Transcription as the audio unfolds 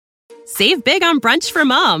Save big on brunch for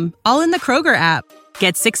mom, all in the Kroger app.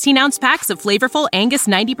 Get 16-ounce packs of flavorful Angus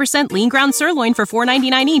 90% lean ground sirloin for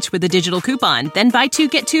 $4.99 each with a digital coupon. Then buy 2,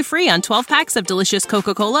 get 2 free on 12 packs of delicious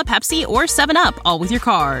Coca-Cola, Pepsi, or 7-Up, all with your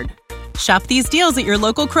card. Shop these deals at your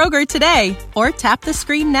local Kroger today, or tap the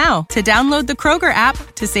screen now to download the Kroger app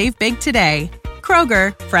to save big today.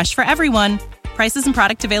 Kroger, fresh for everyone. Prices and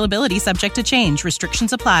product availability subject to change.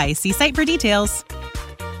 Restrictions apply. See site for details.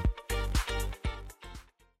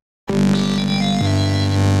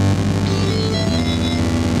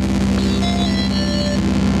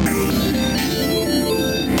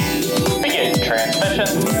 Begin transmission.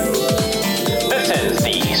 This is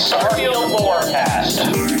the Starfield Lorecast.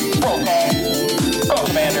 Roll call.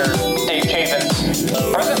 Co-Commander Dave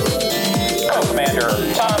Chavins, present. Co-Commander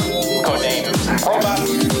Tom, codename Robot,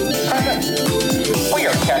 present. We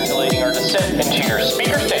are calculating our descent into your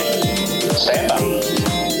speaker state. Stand by.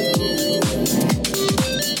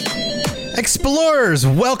 Explorers,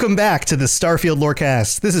 welcome back to the Starfield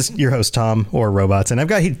Lorecast. This is your host, Tom, or Robots, and I've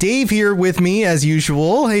got Dave here with me as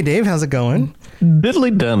usual. Hey, Dave, how's it going?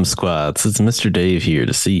 Diddly dumb squats. It's Mr. Dave here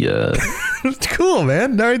to see ya. Cool,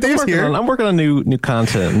 man. All right, Dave's here. I'm working on new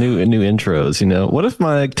content, new intros. You know, what if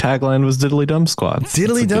my tagline was diddly dumb squats?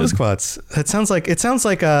 Diddly dumb squats. It sounds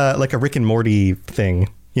like a Rick and Morty thing.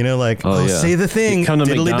 You know, like, say the thing. You come to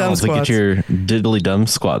diddly McDonald's dumb to squats. get your diddly dumb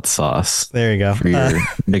squat sauce. There you go. For your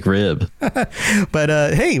McRib. But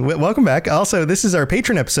hey, welcome back. Also, this is our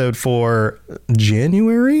patron episode for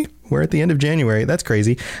January. We're at the end of January. That's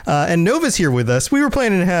crazy. And Nova's here with us. We were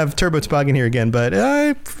planning to have Turbo Toboggan here again, but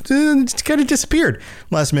it's kind of disappeared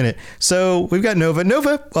last minute. So we've got Nova.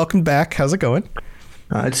 Nova, welcome back. How's it going?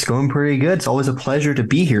 It's going pretty good. It's always a pleasure to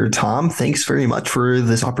be here, Tom. Thanks very much for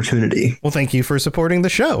this opportunity. Well, thank you for supporting the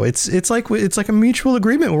show. It's like a mutual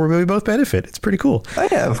agreement where we both benefit. It's pretty cool. Oh,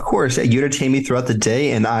 yeah, of course. You entertain me throughout the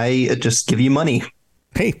day, and I just give you money.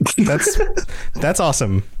 Hey, that's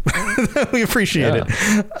awesome. We appreciate it.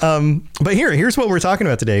 But here's what we're talking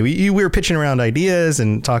about today. We were pitching around ideas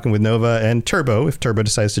and talking with Nova and Turbo, if Turbo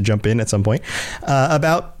decides to jump in at some point,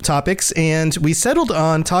 about topics. And we settled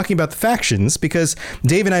on talking about the factions because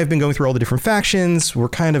Dave and I have been going through all the different factions. We're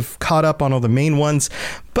kind of caught up on all the main ones.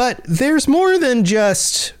 But there's more than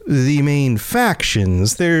just the main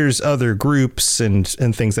factions. There's other groups and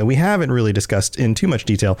things that we haven't really discussed in too much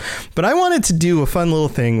detail. But I wanted to do a fun little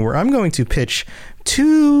thing where I'm going to pitch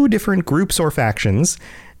 2 different groups or factions.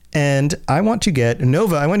 And I want to get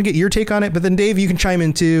Nova. I want to get your take on it, but then Dave, you can chime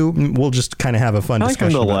in too. We'll just kind of have a fun discussion.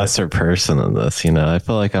 I'm the lesser person in this, you know. I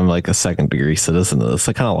feel like I'm like a second degree citizen of this.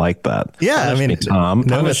 I kind of like that. Yeah, punish I mean, me, Tom,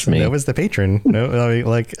 punish me. Nova's the patron. No, I mean,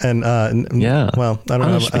 like, and yeah. Well, I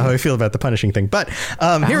don't know how I feel about the punishing thing, but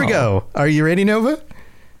here we go. Are you ready, Nova?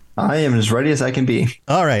 I am as ready as I can be.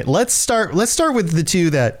 All right, let's start with the 2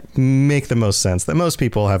 that make the most sense, that most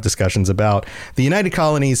people have discussions about: the United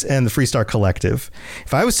Colonies and the Freestar Collective.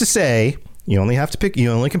 If I was to say you only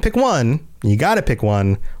can pick one, you got to pick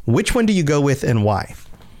one, which one do you go with and why?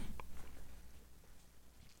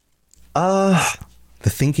 The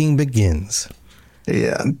thinking begins.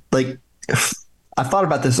 Yeah, like I thought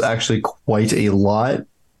about this actually quite a lot,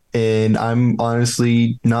 and I'm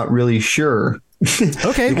honestly not really sure.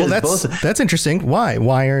 Okay, well that's interesting. Why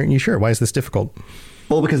aren't you sure? Why is this difficult?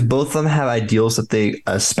 Well, because both of them have ideals that they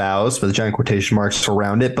espouse with giant quotation marks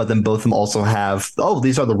around it, but then both of them also have,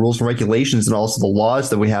 these are the rules and regulations and also the laws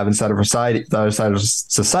that we have inside of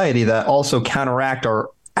society that also counteract our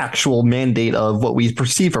actual mandate of what we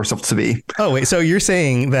perceive ourselves to be. Oh, wait. So you're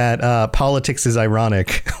saying that politics is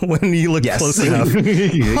ironic when you look close enough.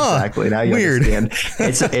 Exactly. Now you weird.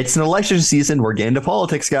 understand. It's an election season. We're getting to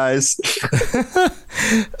politics, guys.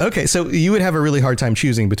 Okay. So you would have a really hard time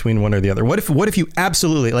choosing between one or the other. What if you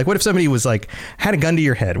absolutely, like, what if somebody was like, had a gun to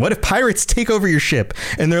your head? What if pirates take over your ship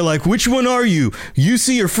and they're like, which one are you?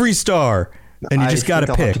 UC or Freestar? And you just got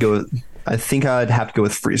to pick. I think I'd have to go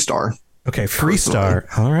with Freestar. Okay, Freestar.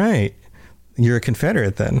 All right. You're a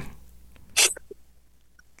Confederate then.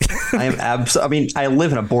 I am I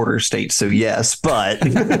live in a border state, so yes, but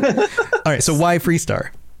all right, so why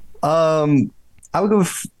Freestar? I would go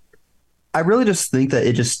with, I really just think that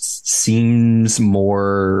it just seems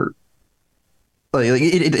more like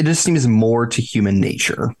it just seems more to human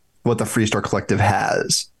nature what the Freestar Collective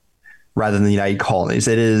has rather than the United Colonies.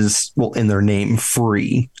 It is, well, in their name,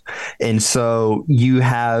 free. And so you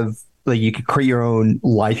have, like, you can create your own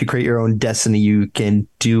life, you create your own destiny, you can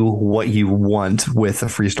do what you want with a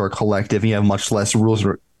Freestar Collective. You have much less rules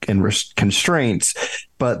and constraints,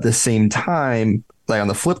 but at the same time, like on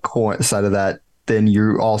the flip side of that, then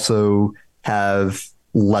you also have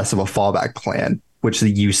less of a fallback plan. which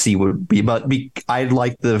the UC would be. But I'd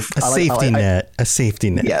like A safety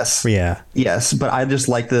net. Yes. Yeah. Yes, but I just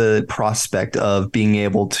like the prospect of being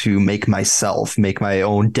able to make my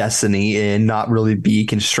own destiny, and not really be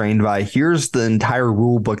constrained by here's the entire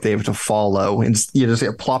rule book they have to follow, and you just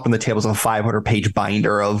plop on the tables a 500-page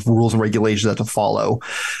binder of rules and regulations that to follow.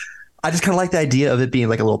 I just kind of like the idea of it being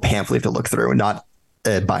like a little pamphlet to look through, and not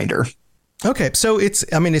a binder. Okay, so it's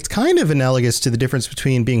kind of analogous to the difference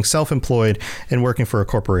between being self-employed and working for a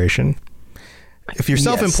corporation. If you're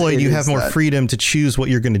self-employed, you have more freedom to choose what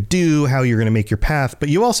you're going to do, how you're going to make your path, but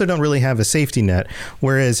you also don't really have a safety net.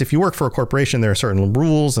 Whereas if you work for a corporation, there are certain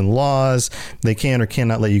rules and laws. They can or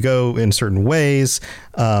cannot let you go in certain ways.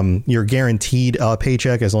 You're guaranteed a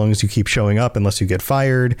paycheck as long as you keep showing up, unless you get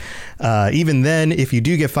fired. Even then, if you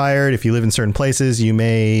do get fired, if you live in certain places, you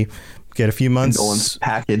may get a few months condolence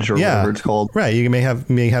package or whatever it's called. Right. You may have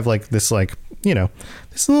like this,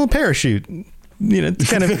 this little parachute, to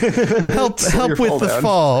kind of help with the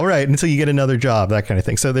fall, right, until you get another job, that kind of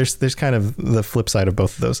thing. So there's kind of the flip side of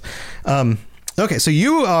both of those. Okay, so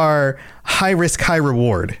you are high risk, high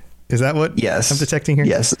reward. Is that what I'm detecting here?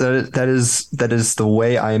 Yes, that is the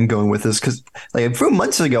way I am going with this, because like a few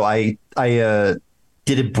months ago, I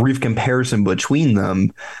did a brief comparison between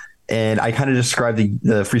them. And I kind of described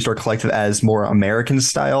the Freestar Collective as more American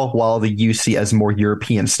style, while the UC as more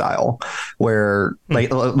European style, where they're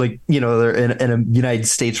in the United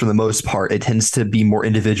States for the most part, it tends to be more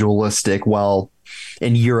individualistic, while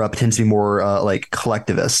in Europe it tends to be more like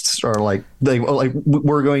collectivists, or like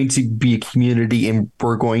we're going to be a community and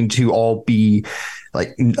we're going to all be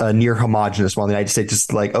like near homogenous, while the United States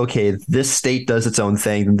is like, okay, this state does its own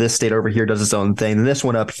thing, and this state over here does its own thing, and this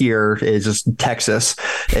one up here is just Texas,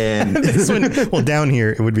 and this one, down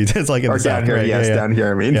here it would be, it's like in the south, here, right? Yes, down here.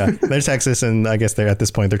 I mean, yeah, there's Texas, and I guess they're at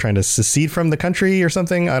this point they're trying to secede from the country or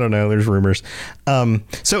something. I don't know. There's rumors.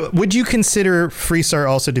 So would you consider Freestar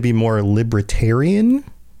also to be more libertarian?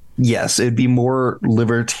 Yes, it'd be more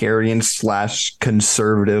libertarian /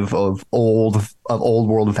 conservative of old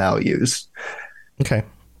world values. Okay.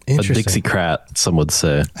 Interesting. A Dixiecrat, some would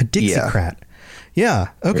say. A Dixiecrat. Yeah.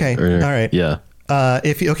 Okay. All right. Yeah.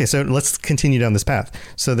 So let's continue down this path.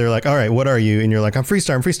 So they're like, all right, what are you? And you're like, I'm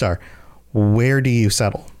Freestar. Where do you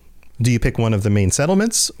settle? Do you pick one of the main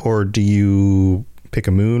settlements, or do you pick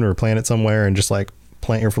a moon or a planet somewhere and just like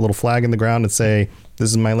plant your little flag in the ground and say,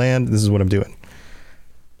 this is my land, this is what I'm doing?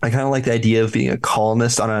 I kind of like the idea of being a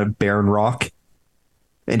colonist on a barren rock,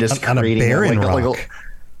 and just creating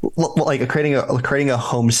creating a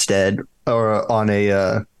homestead or on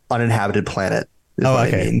an inhabited planet.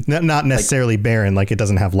 Okay. I mean. Not necessarily barren, like it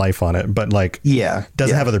doesn't have life on it, but like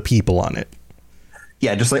doesn't have other people on it.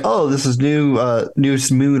 Yeah, just like, oh, this is new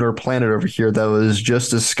moon or planet over here that was just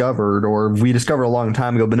discovered, or we discovered a long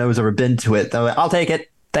time ago, but no one's ever been to it. I'll take it.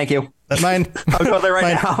 Thank you. That's mine. I'll go there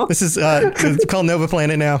right now. This is it's called Nova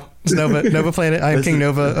Planet now. It's Nova Planet. I am King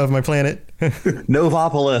Nova of my planet.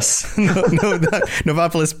 Novopolis.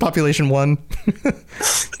 Novopolis, population 1.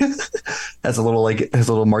 That's a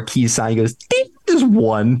little marquee sign. He goes, just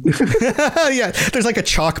 1. Yeah, there's like a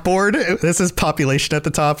chalkboard. This is population at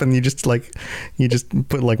the top, and you just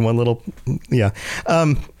put like one little. Yeah.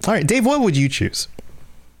 All right, Dave, what would you choose?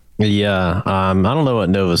 Yeah, I don't know what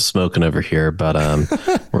Nova's smoking over here, but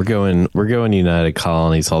we're going United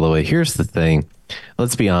Colonies all the way. Here's the thing.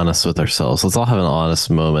 Let's be honest with ourselves. Let's all have an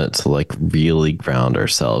honest moment to like really ground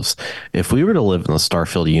ourselves. If we were to live in the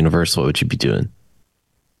Starfield universe, what would you be doing?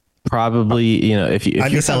 Probably, if I'd you're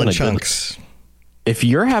be selling chunks. If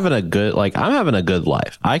you're having a good, like I'm having a good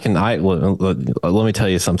life, let me tell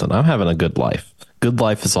you something. I'm having a good life. Good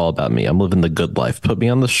life is all about me. I'm living the good life. Put me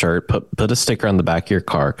on the shirt, put a sticker on the back of your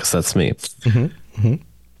car, because that's me. Mm-hmm. Mm-hmm.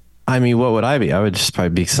 I mean, what would I be? I would just probably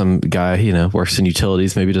be some guy, works in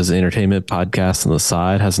utilities, maybe does an entertainment podcast on the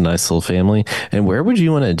side, has a nice little family. And where would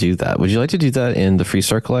you want to do that? Would you like to do that in the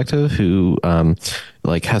Freestar Collective, who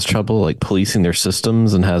has trouble like policing their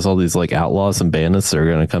systems and has all these like outlaws and bandits that are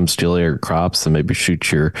going to come steal your crops and maybe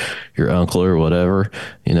shoot your uncle or whatever,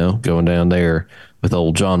 going down there with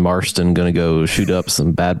old John Marston, going to go shoot up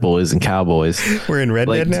some bad boys and cowboys. We're in Red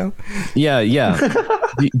Dead now? Yeah.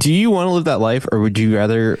 Do you want to live that life, or would you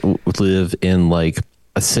rather live in like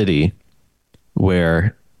a city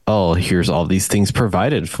where, here's all these things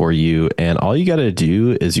provided for you and all you got to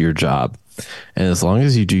do is your job. And as long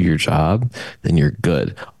as you do your job, then you're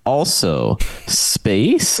good. Also,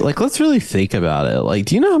 space, like let's really think about it. Like,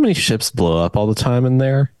 do you know how many ships blow up all the time in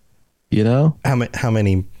there? How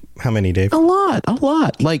many How many, Dave? A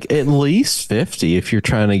lot. Like at least 50 if you're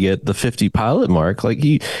trying to get the 50 pilot mark. Like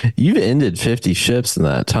you've ended 50 ships in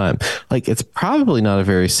that time. Like it's probably not a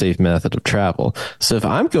very safe method of travel. So if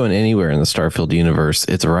I'm going anywhere in the Starfield universe,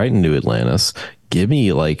 it's right into Atlantis. Give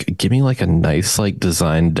me like a nice like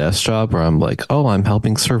design desk job where I'm like, oh, I'm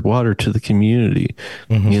helping serve water to the community.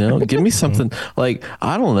 You know, give me something like,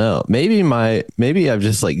 I don't know, maybe I'm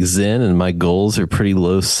just like Zen and my goals are pretty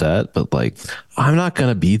low set, but like I'm not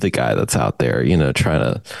gonna be the guy that's out there, you know,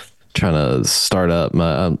 trying to start up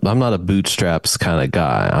I'm not a bootstraps kind of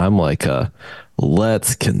guy. I'm like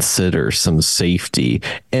let's consider some safety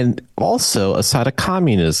and also a side of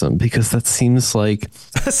communism, because that seems like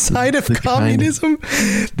a side of communism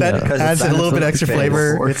that adds a little bit extra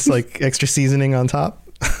flavor. It's like extra seasoning on top.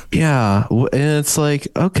 Yeah, and it's like,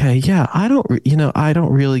 okay, yeah, I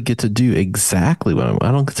don't really get to do exactly what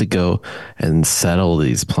I don't get to go and settle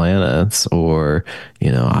these planets, or,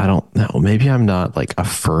 you know, I don't know, maybe I'm not like a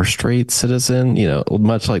first-rate citizen, you know,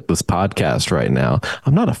 much like this podcast right now.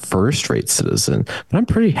 I'm not a first-rate citizen, but I'm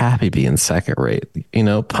pretty happy being second-rate. You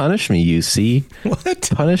know, punish me, UC.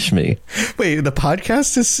 What? Punish me. Wait, the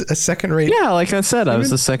podcast is a second-rate? Yeah, like I said, I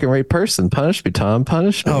was a second-rate person. Punish me, Tom.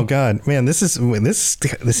 Punish me. Oh God, man, this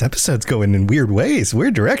episode's going in weird ways,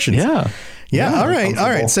 weird directions. Yeah. All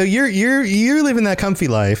right. So you're living that comfy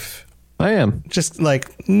life. I am. Just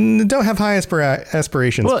like, don't have high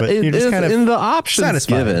aspirations, well, but you're just kind of in the options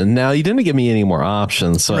satisfied. Given. Now you didn't give me any more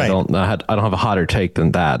options, so right. I don't have a hotter take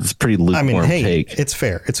than that. It's a pretty lukewarm take. It's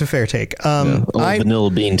fair. It's a fair take.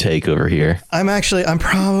 Vanilla bean take over here. I'm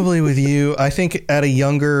probably with you. I think at a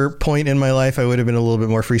younger point in my life, I would have been a little bit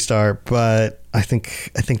more Freestar, but I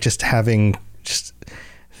think just having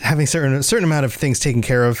certain amount of things taken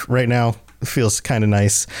care of right now feels kind of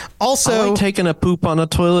nice. Also, I like taking a poop on a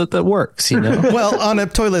toilet that works, you know. Well, on a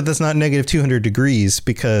toilet that's not negative 200 degrees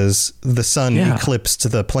because the sun eclipsed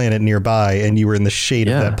the planet nearby and you were in the shade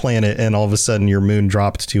of that planet, and all of a sudden your moon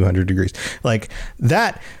dropped 200 degrees like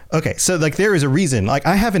that. Okay, so like there is a reason. Like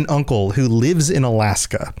I have an uncle who lives in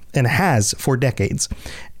Alaska and has for decades,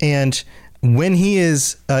 and when he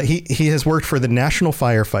is, he has worked for the National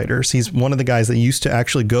Firefighters. He's one of the guys that used to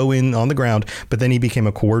actually go in on the ground, but then he became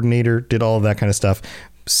a coordinator, did all of that kind of stuff,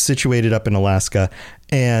 situated up in Alaska.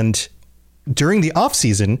 And during the off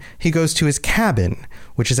season, he goes to his cabin,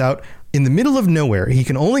 which is out in the middle of nowhere. He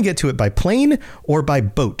can only get to it by plane or by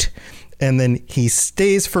boat. And then he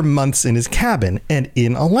stays for months in his cabin. And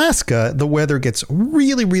in Alaska, the weather gets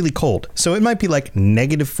really, really cold. So it might be like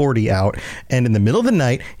negative 40 out. And in the middle of the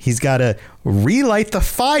night, he's got to relight the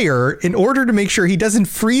fire in order to make sure he doesn't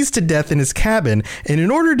freeze to death in his cabin. And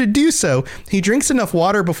in order to do so, he drinks enough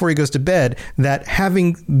water before he goes to bed that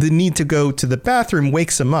having the need to go to the bathroom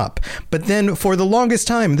wakes him up. But then for the longest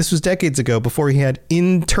time, this was decades ago, before he had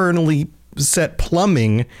internally set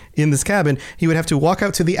plumbing in this cabin, he would have to walk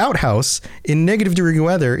out to the outhouse in negative degree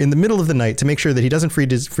weather in the middle of the night to make sure that he doesn't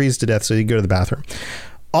freeze to death so he can go to the bathroom.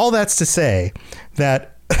 All that's to say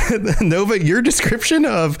that Nova, your description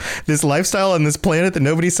of this lifestyle on this planet that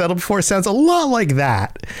nobody settled before sounds a lot like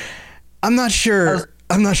that. I'm not sure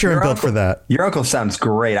I'm built for that. Your uncle sounds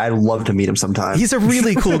great. I'd love to meet him sometime. He's a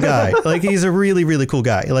really cool guy. Like he's a really, really cool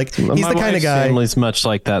guy. Like he's the kind of guy. Family's much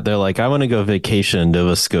like that. They're like, I want to go vacation in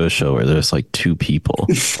Nova Scotia where there's like 2 people.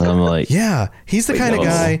 And I'm like, yeah, he's the kind of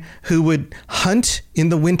guy who would hunt in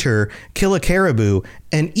the winter, kill a caribou,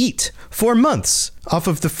 and eat for months off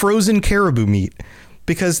of the frozen caribou meat.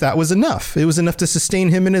 Because that was enough. It was enough to sustain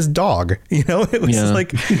him and his dog. You know, it was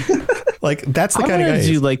like that's the kind of guy. I want to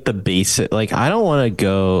do like the basic. Like I don't want to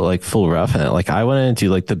go like full rough in it. Like I want to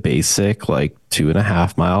do like the basic like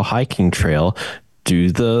 2.5 mile hiking trail,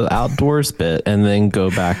 do the outdoors bit, and then go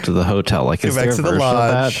back to the hotel. Like is there a version of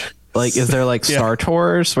that? Like, is there like Star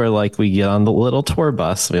Tours where like we get on the little tour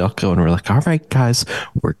bus, we all go and we're like, all right, guys,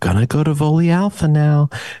 we're going to go to Voli Alpha now.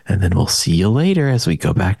 And then we'll see you later as we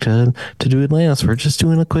go back to do Atlantis. We're just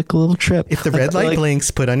doing a quick little trip. If the red light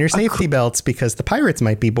blinks, put on your safety belts because the pirates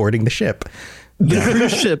might be boarding the ship.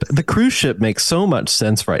 The cruise ship makes so much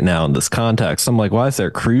sense right now in this context. I'm like, why is there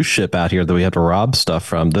a cruise ship out here that we have to rob stuff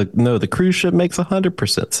from? The cruise ship makes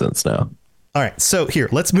 100% sense now. All right. So here,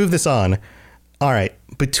 let's move this on. All right,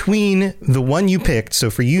 between the one you picked, so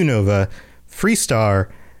for you, Nova, Freestar,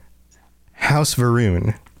 House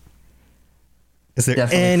Va'ruun. Is there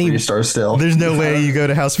definitely any Freestar still? There's no way you go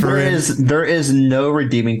to House Va'ruun. There is no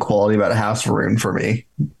redeeming quality about House Va'ruun for me.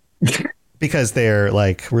 Because they're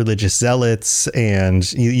like religious zealots,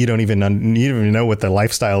 and you don't even know what their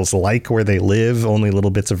lifestyle's like where they live. Only little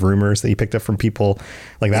bits of rumors that you picked up from people,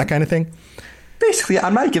 like that kind of thing. basically,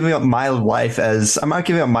 I'm not giving up my life on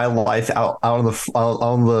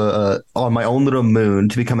my own little moon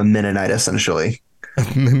to become a Mennonite, essentially.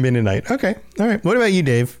 Mennonite. Okay. All right. What about you,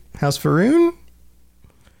 Dave? House Faroon?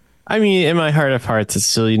 I mean, in my heart of hearts, it's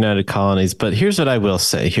still United Colonies. But here's what I will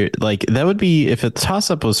say: here, like that would be if a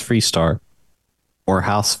toss-up was Freestar or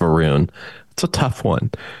House Faroon. It's a tough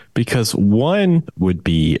one because one would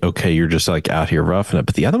be okay, you're just like out here roughing it,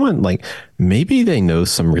 but the other one, like maybe they know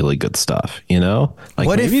some really good stuff, you know, like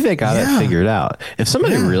what maybe they got it figured out. If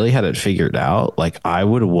somebody really had it figured out, like I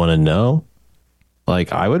would want to know.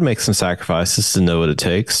 Like I would make some sacrifices to know what it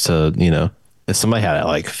takes to, you know, if somebody had it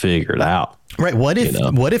like figured out. Right. What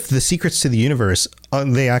if the secrets to the universe,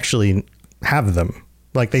 they actually have them?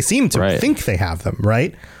 Like they seem to think they have them,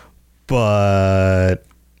 right? But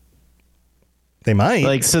they might.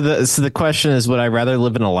 Like so the question is, would I rather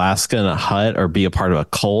live in Alaska in a hut or be a part of a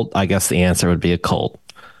cult? I guess the answer would be a cult.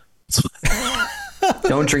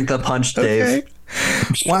 Don't drink the punch, Dave.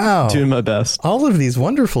 Wow. Doing my best. All of these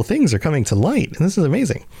wonderful things are coming to light, and this is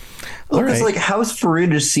amazing. Well, because like House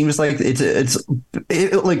Faroon just seems like it's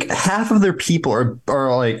like half of their people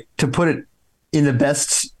are like, to put it in the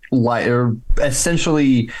best light, are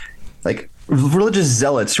essentially like religious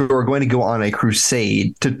zealots who are going to go on a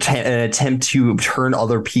crusade to attempt to turn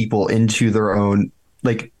other people into their own,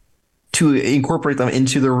 like to incorporate them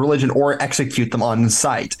into their religion or execute them on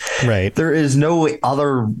sight. Right. There is no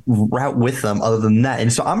other route with them other than that.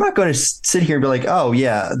 And so I'm not going to sit here and be like, oh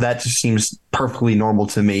yeah, that just seems perfectly normal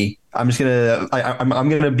to me. I'm just going to, I'm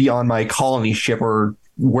going to be on my colony ship or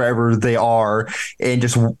wherever they are and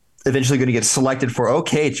just eventually going to get selected for,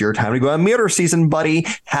 okay, it's your time to go on mirror season, buddy.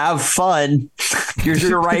 Have fun. Here's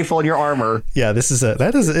your rifle and your armor. Yeah, that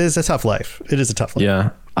is a tough life. It is a tough life. Yeah.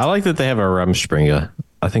 I like that they have a Rumspringa.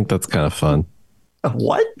 I think that's kind of fun.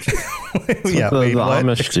 What? Yeah, the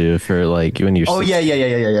Amish do for like when you're. Oh yeah. When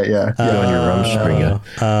you're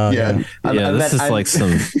Rumspringa. Yeah. This is like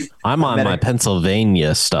some. I'm on my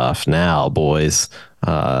Pennsylvania stuff now, boys.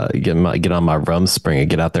 Get on my Rumspringa.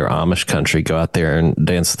 Get out there, Amish country. Go out there and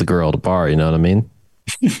dance with the girl at a bar. You know what I mean?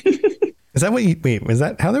 Is that what you wait? Is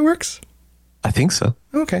that how that works? I think so.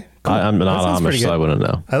 Okay, cool. I'm not Amish, so I wouldn't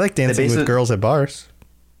know. I like dancing with girls at bars.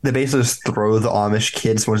 They basically just throw the Amish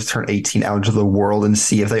kids once they turn 18 out into the world and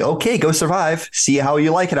see if they, okay, go survive. See how you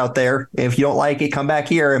like it out there. If you don't like it, come back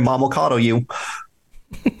here and mom will coddle you.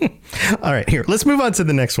 All right, here, let's move on to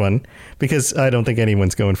the next one because I don't think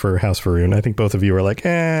anyone's going for House Faroon. I think both of you are like,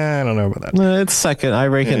 I don't know about that. It's second. I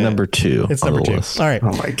rank it number 2. It's number 2. List. All right.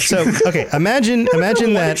 Oh my God. So, okay, imagine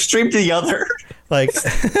that extreme to the other. Like,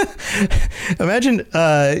 imagine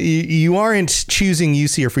you aren't choosing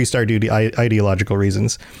UC or Freestar due to ideological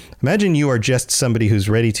reasons. Imagine you are just somebody who's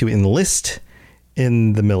ready to enlist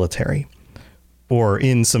in the military or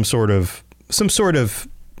in some sort of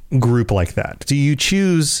group like that. Do you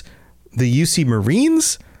choose the UC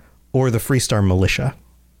Marines or the Freestar Militia?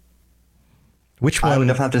 Which one? I would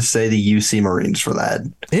have to say the UC Marines for that.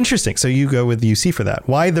 Interesting. So you go with UC for that.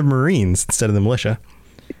 Why the Marines instead of the militia?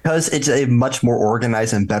 Because it's a much more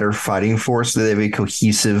organized and better fighting force. They have a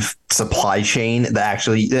cohesive supply chain that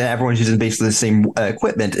everyone's using basically the same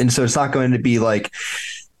equipment. And so it's not going to be like,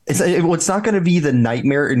 it's not going to be the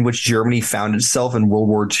nightmare in which Germany found itself in World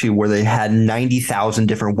War II, where they had 90,000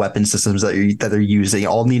 different weapon systems that they're using,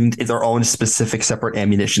 all needing their own specific separate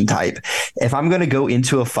ammunition type. If I'm going to go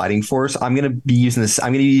into a fighting force, I'm going to be using this.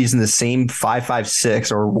 I'm going to be using the same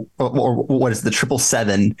 5.56 or what is the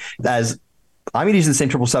 777 as. I'm going to use the same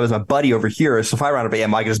 777 as my buddy over here. So if I run out of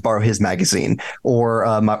ammo, I can just borrow his magazine or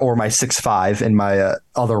my 6.5 and my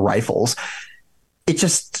other rifles. It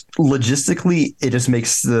just logistically, it just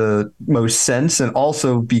makes the most sense. And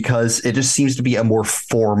also because it just seems to be a more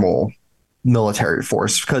formal military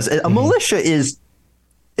force, because a militia is,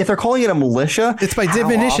 if they're calling it a militia, it's by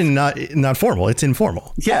definition not formal. It's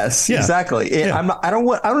informal. Yes, yeah. Exactly. Yeah. I don't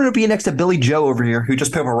want to be next to Billy Joe over here who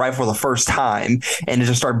just picked up a rifle for the first time and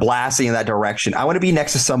just start blasting in that direction. I want to be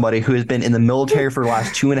next to somebody who has been in the military for the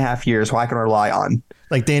last 2.5 years, who I can rely on.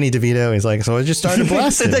 Like Danny DeVito, he's like, so I just started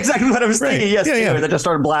blasting. That's exactly what I was thinking. Yes, yeah. That just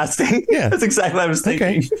started blasting. Yeah, that's exactly what I was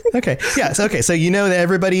thinking. Okay. Yeah. So you know that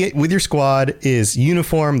everybody with your squad is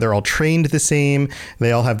uniform. They're all trained the same.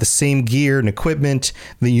 They all have the same gear and equipment.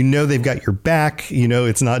 That they've got your back.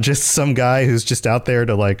 It's not just some guy who's just out there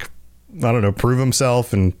to prove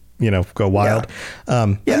himself and go wild.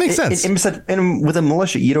 That makes sense. And with a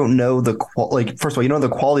militia, you don't know first of all, you don't know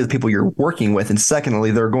the quality of the people you're working with. And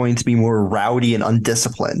secondly, they're going to be more rowdy and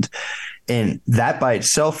undisciplined. And that by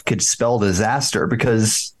itself could spell disaster,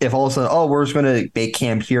 because if all of a sudden, we're just going to make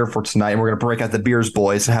camp here for tonight and we're going to break out the beers,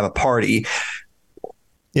 boys, and have a party.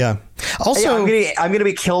 Yeah. Also, I'm gonna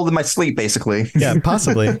be killed in my sleep, basically. Yeah,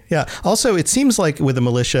 possibly. Yeah. Also, it seems like with the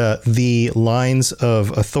militia, the lines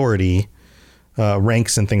of authority,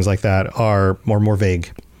 ranks and things like that are more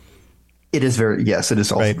vague. It is very, yes, it is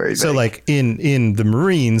also very vague. So like in the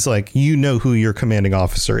Marines, like, you know who your commanding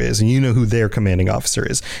officer is and you know who their commanding officer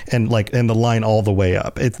is, and the line all the way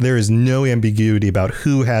up. There is no ambiguity about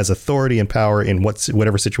who has authority and power in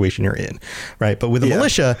whatever situation you're in. Right. But with the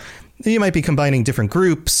militia, you might be combining different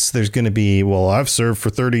groups. There's going to be, well, I've served for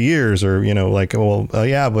 30 years or,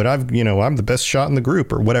 but I'm the best shot in the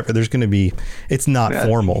group or whatever. There's going to be, it's not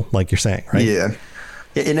formal, like you're saying, right? Yeah.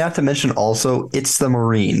 And not to mention also, it's the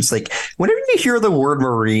Marines. Like, whenever you hear the word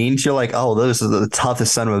Marines, you're like, oh, those are the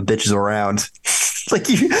toughest son of a bitches around. But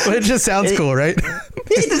it just sounds cool, right?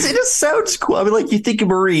 It just sounds cool. I mean, like, you think of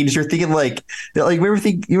Marines, you're thinking like you ever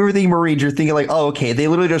think Marines, you're thinking like, oh, okay, they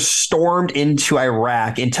literally just stormed into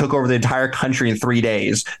Iraq and took over the entire country in 3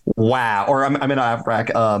 days. Wow. Or I'm in Iraq.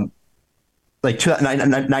 Like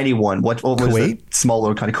 91. What was Kuwait? The small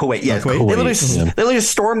little country? Kuwait. Yeah, Kuwait. They literally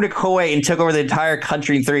just stormed to Kuwait and took over the entire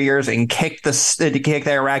country in 3 years and kicked the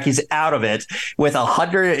Iraqis out of it with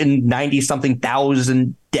 190 something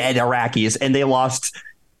thousand dead Iraqis, and they lost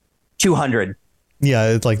 200. Yeah,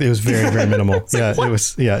 it's like it was very, very minimal.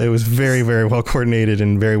 It was very, very well coordinated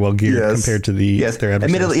and very well geared compared to their adversaries.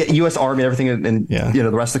 Admittedly, U.S. Army and everything, and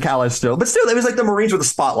the rest of the allies still. But still, it was like the Marines were the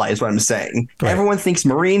spotlight, is what I'm saying. Right. Everyone thinks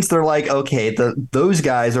Marines, they're like, okay, those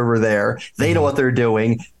guys over there, they know what they're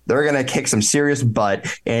doing. They're going to kick some serious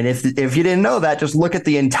butt. And if you didn't know that, just look at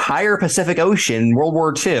the entire Pacific Ocean, World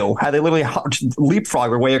War II, how they literally leapfrogged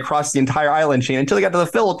their way across the entire island chain until they got to the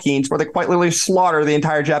Philippines, where they quite literally slaughtered the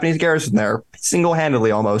entire Japanese garrison there,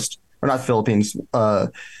 single-handedly almost. Or not Philippines,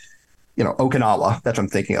 Okinawa. That's what I'm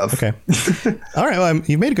thinking of. Okay. All right. Well,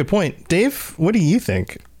 you've made a good point. Dave, what do you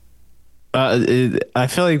think? I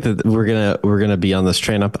feel like that we're gonna be on this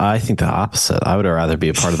train up. I think the opposite. I would rather be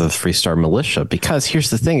a part of the Freestar Militia, because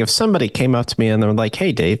here's the thing: if somebody came up to me and they're like,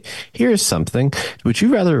 "Hey, Dave, here's something. Would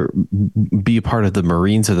you rather be a part of the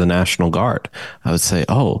Marines or the National Guard?" I would say,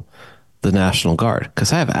 "Oh, the National Guard,"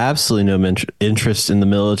 because I have absolutely no interest in the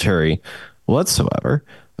military whatsoever.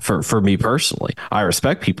 For me personally, I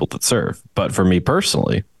respect people that serve, but for me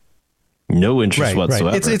personally, no interest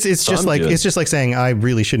whatsoever. Right. It's just like saying I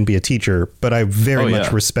really shouldn't be a teacher, but I very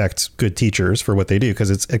much respect good teachers for what they do because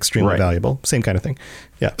it's extremely valuable. Same kind of thing.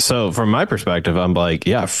 Yeah. So from my perspective, I'm like,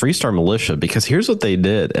 Freestar Militia, because here's what they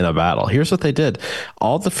did in a battle. Here's what they did.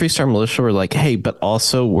 All the Freestar Militia were like, hey, but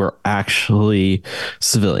also we're actually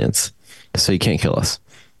civilians, so you can't kill us.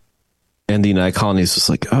 And the United Colonies was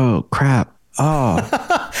like, oh crap. Oh,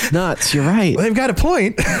 nuts. You're right. Well, they've got a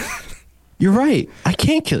point. You're right. I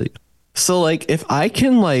can't kill you. So like, if I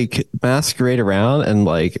can like masquerade around and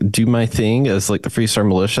like do my thing as like the Freestar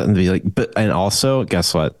Militia and be like, and also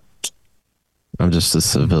guess what? I'm just a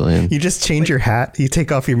civilian. You just change your hat. You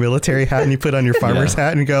take off your military hat and you put on your farmer's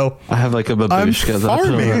hat and go, I have like a babushka. I'm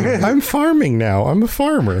farming. I'm farming now. I'm a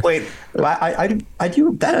farmer. Wait, I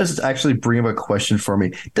do. That does actually bring up a question for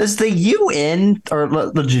me. Does the UN or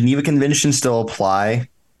the Geneva Convention still apply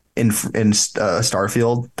in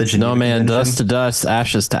Starfield? The Geneva No, man, Convention? dust to dust,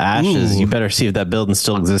 ashes to ashes. Ooh. You better see if that building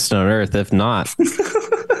still exists on Earth. If not,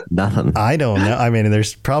 nothing. I don't know. I mean,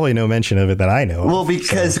 there's probably no mention of it that I know. Well,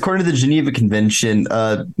 because according to the Geneva Convention,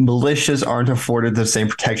 militias aren't afforded the same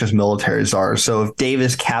protections militaries are. So if Dave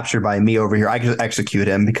is captured by me over here, I can just execute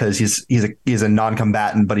him because he's a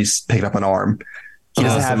non-combatant, but he's picked up an arm. He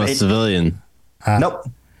doesn't have a civilian. Nope.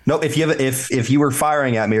 If you were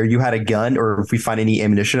firing at me or you had a gun or if we find any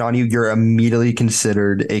ammunition on you, you're immediately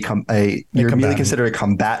considered a combatant,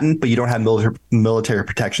 but you don't have military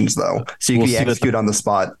protections though. So you can be executed on the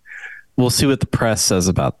spot. We'll see what the press says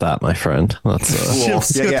about that, my friend. That's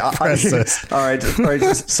All right.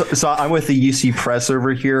 So I'm with the UC Press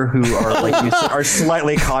over here, who are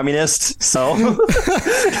slightly communist. So,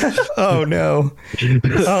 oh no,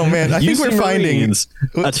 oh man, I think we're finding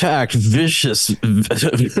attacked vicious,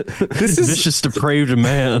 depraved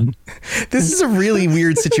man. This is a really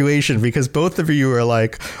weird situation because both of you are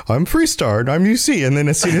like, I'm Freestar, I'm UC, and then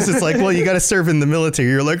as soon as it's like, well, you got to serve in the military,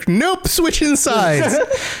 you're like, nope, switching sides.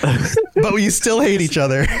 But you still hate each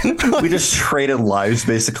other. We just traded lives,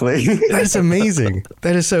 basically. That's amazing.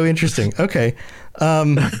 That is so interesting. Okay.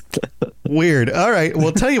 Weird. All right.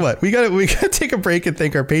 Well, tell you what, we got to take a break and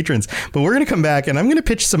thank our patrons, but we're going to come back and I'm going to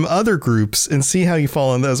pitch some other groups and see how you fall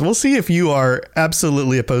on those. We'll see if you are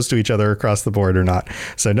absolutely opposed to each other across the board or not.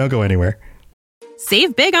 So don't go anywhere.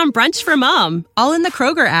 Save big on brunch for mom, all in the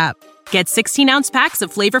Kroger app. Get 16-ounce packs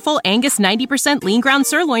of flavorful Angus 90% lean ground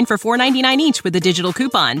sirloin for $4.99 each with a digital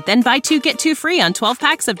coupon. Then buy 2, get 2 free on 12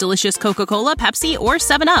 packs of delicious Coca-Cola, Pepsi, or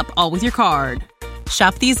 7-Up, all with your card.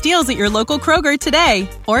 Shop these deals at your local Kroger today,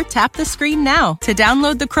 or tap the screen now to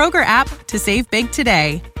download the Kroger app to save big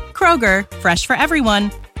today. Kroger, fresh for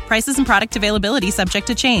everyone. Prices and product availability subject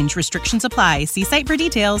to change. Restrictions apply. See site for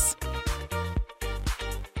details.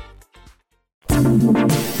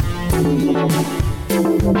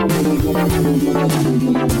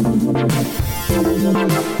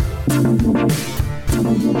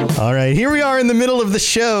 All right, here we are in the middle of the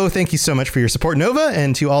show. Thank you so much for your support, Nova,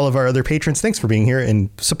 and to all of our other patrons. Thanks for being here and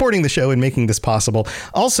supporting the show and making this possible.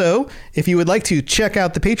 Also, if you would like to check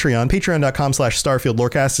out the Patreon,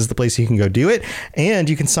 patreon.com/StarfieldLorecast is the place you can go do it. And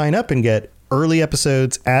you can sign up and get early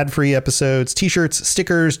episodes, ad-free episodes, t-shirts,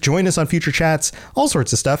 stickers, join us on future chats, all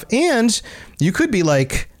sorts of stuff. And you could be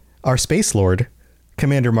like our Space Lord,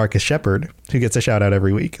 Commander Marcus Shepard, who gets a shout out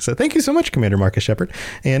every week. So thank you so much, Commander Marcus Shepard.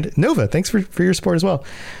 And Nova, thanks for your support as well.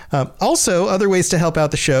 Also, other ways to help out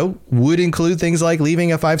the show would include things like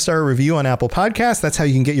leaving a 5-star review on Apple Podcasts. That's how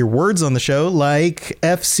you can get your words on the show, like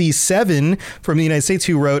FC7 from the United States,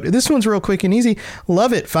 who wrote, this one's real quick and easy.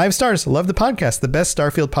 Love it. 5 stars. Love the podcast. The best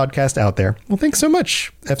Starfield podcast out there. Well, thanks so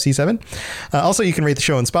much, FC7. Also, you can rate the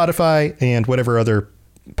show on Spotify and whatever other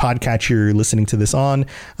podcast you're listening to this on.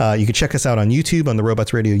 You can check us out on YouTube, on the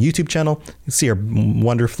Robots Radio YouTube channel. You can see our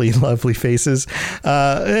wonderfully lovely faces,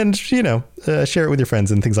 and share it with your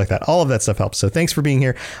friends and things like that. All of that stuff helps. So thanks for being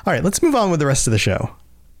here. All right, let's move on with the rest of the show.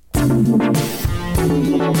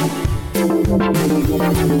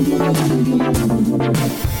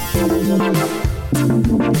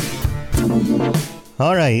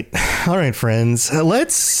 All right, friends.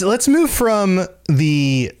 Let's move from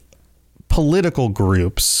the political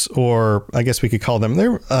groups, or I guess we could call them,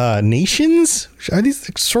 they're nations. Are these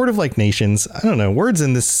sort of like nations? I don't know. Words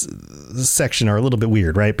in this section are a little bit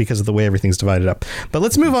weird, right? Because of the way everything's divided up. But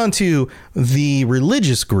let's move on to the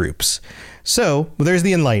religious groups. So there's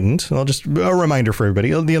the Enlightened. A reminder for everybody.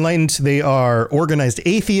 The Enlightened, they are organized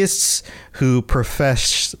atheists who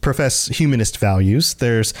profess humanist values.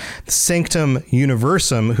 There's Sanctum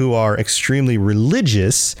Universum, who are extremely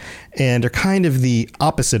religious and are kind of the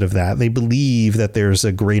opposite of that. They believe that there's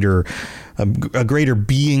a greater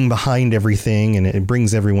being behind everything, and it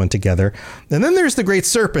brings everyone together. And then there's the Great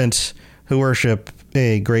Serpent, who worship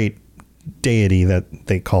a great deity that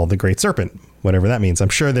they call the Great Serpent, whatever that means. I'm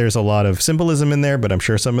sure there's a lot of symbolism in there, but I'm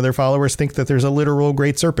sure some of their followers think that there's a literal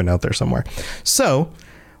great serpent out there somewhere. So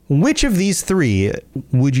which of these three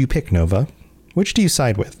would you pick, Nova? Which do you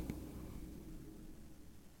side with?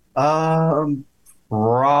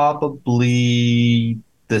 Probably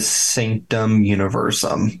the Sanctum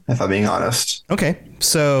Universum, if I'm being honest. Okay.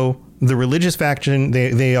 So the religious faction,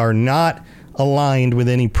 they are not aligned with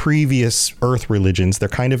any previous Earth religions. They're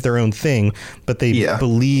kind of their own thing, but they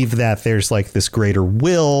believe that there's like this greater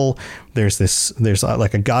will. There's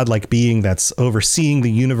like a godlike being that's overseeing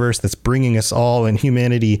the universe, that's bringing us all and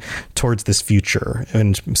humanity towards this future,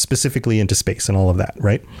 and specifically into space and all of that,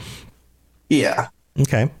 right? Yeah.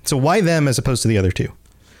 Okay. So why them as opposed to the other two?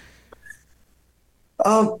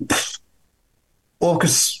 Well,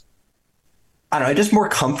 because I don't know, just more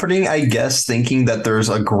comforting, I guess, thinking that there's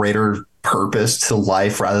a greater purpose to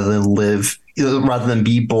life rather than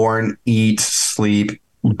be born, eat, sleep,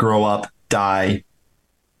 grow up, die.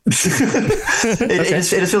 It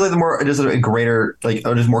just feels like a greater, like,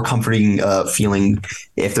 just more comforting feeling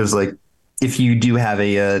if you do have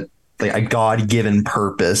a God-given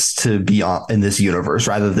purpose to be in this universe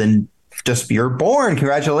rather than just you're born.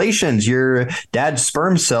 Congratulations, your dad's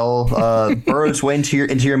sperm cell burrows way into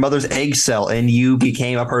your mother's egg cell, and you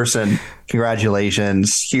became a person.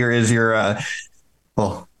 Congratulations. Here is your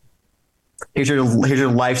here's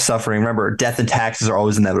your life suffering. Remember, death and taxes are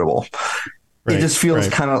always inevitable. Right, it just feels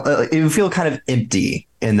it would feel kind of empty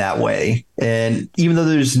in that way. And even though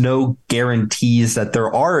there's no guarantees that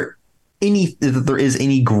there is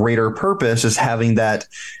any greater purpose, just having that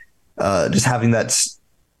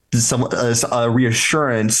some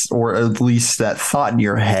reassurance, or at least that thought in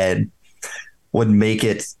your head, would make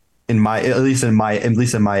it, at least in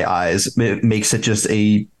my eyes, it makes it just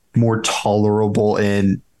a more tolerable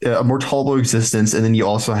existence. And then you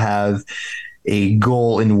also have a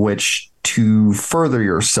goal in which to further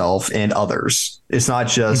yourself and others. It's not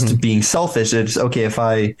just being selfish. It's okay if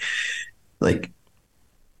I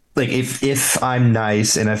like if I'm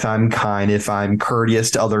nice and if I'm kind, if I'm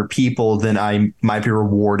courteous to other people, then I might be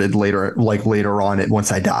rewarded later, like later on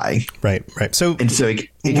once I die. Right. So it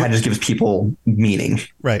kind of just gives people meaning.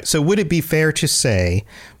 Right. So would it be fair to say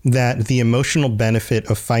that the emotional benefit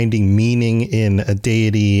of finding meaning in a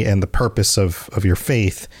deity and the purpose of your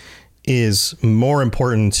faith is more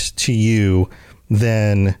important to you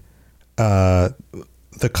than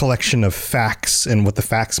the collection of facts and what the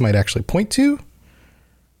facts might actually point to?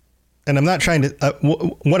 And I'm not trying to.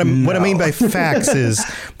 What I mean by facts is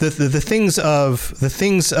the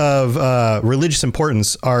things of religious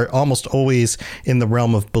importance are almost always in the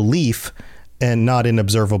realm of belief and not in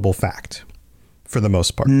observable fact, for the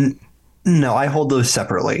most part. No, I hold those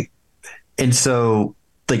separately, and so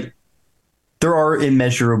like there are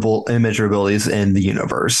immeasurabilities in the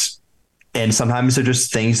universe. And sometimes they're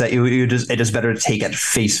just things that it's just better to take at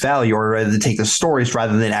face value, or rather to take the stories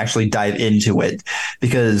rather than actually dive into it,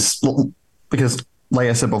 because like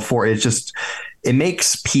I said before, it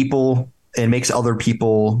makes other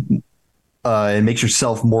people, it makes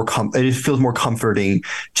yourself more. It feels more comforting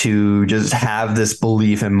to just have this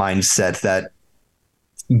belief and mindset that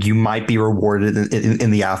you might be rewarded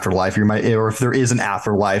in the afterlife. Or if there is an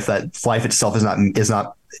afterlife, that life itself is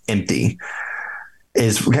not empty.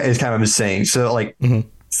 Is kind of what I'm saying. So like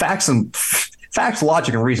facts,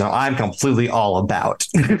 logic, and reason, I'm completely all about.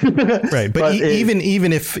 Right, but even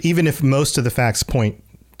if most of the facts point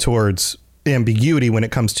towards ambiguity when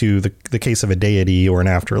it comes to the case of a deity or an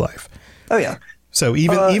afterlife. Oh yeah. So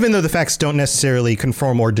even though the facts don't necessarily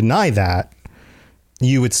conform or deny that,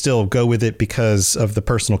 you would still go with it because of the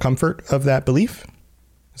personal comfort of that belief.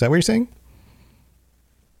 Is that what you're saying?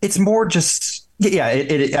 It's more just. Yeah,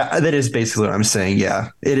 that is basically what I'm saying. Yeah,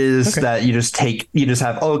 it is that you just had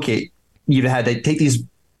to take these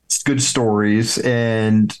good stories,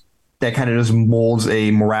 and that kind of just molds a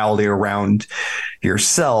morality around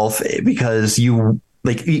yourself, because you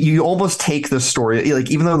almost take the story, like,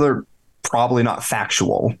 even though they're probably not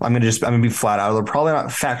factual. I'm gonna be flat out. They're probably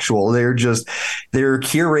not factual. They're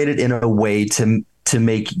curated in a way to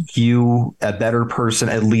make you a better person,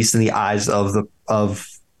 at least in the eyes of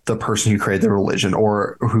the person who created the religion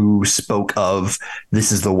or who spoke of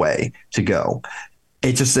this is the way to go.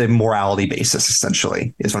 It's just a morality basis,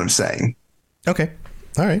 essentially, is what I'm saying. Okay.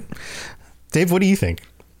 All right. Dave, what do you think?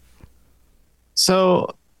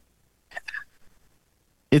 So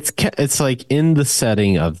it's like in the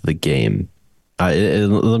setting of the game.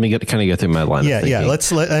 Let me go through my line. Yeah.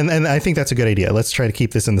 And I think that's a good idea. Let's try to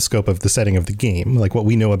keep this in the scope of the setting of the game, like what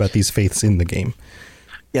we know about these faiths in the game.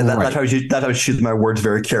 Yeah, that's how I choose my words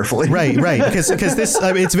very carefully. Right. Because this,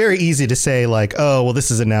 it's very easy to say like, oh, well, this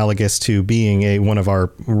is analogous to being one of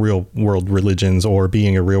our real world religions or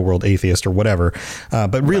being a real world atheist or whatever.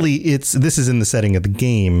 But really, this is in the setting of the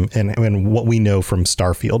game and what we know from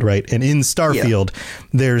Starfield, right? And in Starfield,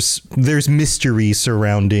 there's mystery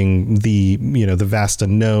surrounding the vast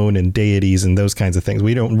unknown and deities and those kinds of things.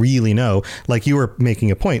 We don't really know. Like you were making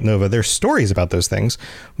a point, Nova. There's stories about those things,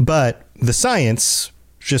 but the science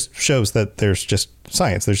just shows that there's just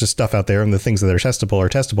science. There's just stuff out there, and the things that are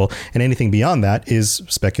testable, and anything beyond that is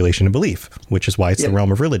speculation and belief, which is why it's the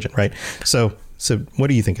realm of religion, right? So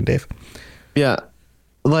what are you thinking, Dave? Yeah,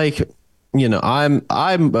 like,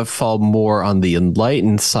 I'm fall more on the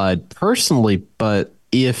enlightened side personally, but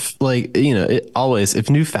if if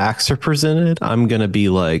new facts are presented, I'm going to be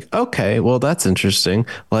like, okay, well, that's interesting.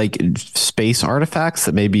 Like space artifacts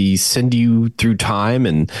that maybe send you through time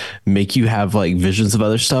and make you have like visions of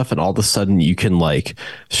other stuff. And all of a sudden you can like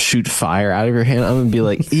shoot fire out of your hand. I'm going to be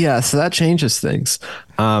like, yeah, so that changes things.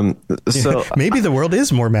 So maybe the world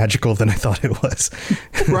is more magical than I thought it was.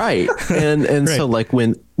 Right. And right. So like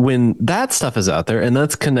when that stuff is out there and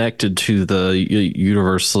that's connected to the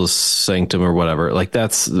universalist sanctum or whatever, like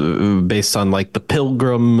that's based on like the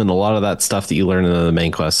pilgrim and a lot of that stuff that you learn in the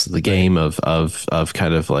main quest of the game of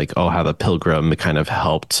kind of like, how the pilgrim kind of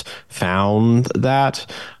helped found that,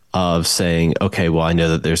 of saying, okay, well, I know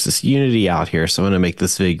that there's this unity out here, so I'm going to make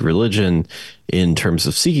this big religion in terms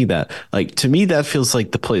of seeking that. Like, to me, that feels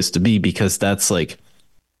like the place to be, because that's a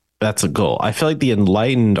goal. I feel like the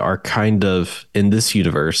enlightened are kind of in this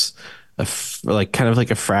universe, kind of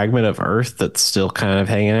like a fragment of Earth that's still kind of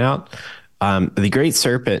hanging out. The Great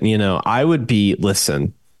Serpent, I would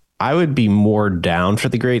be more down for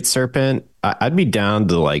the Great Serpent. I'd be down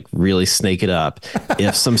to like really snake it up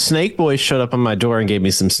if some snake boys showed up on my door and gave me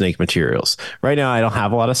some snake materials. Right now, I don't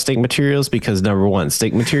have a lot of snake materials because number one,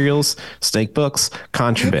 snake materials, snake books,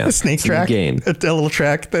 contraband. A snake track, game. A little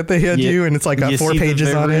track that they had you, and it's like got 4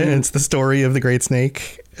 pages on it, and it's the story of the Great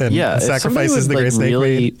Snake. and if somebody sacrifices would, the great snake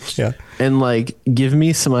really, made. Yeah. And like give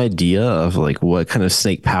me some idea of like what kind of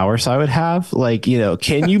snake powers I would have. Like, you know,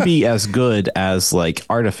 can you be as good as like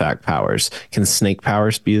artifact powers? Can snake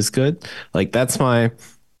powers be as good? Like that's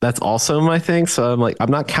also my thing. So I'm like, I'm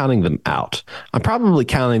not counting them out. I'm probably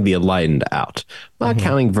counting the Enlightened out. I'm not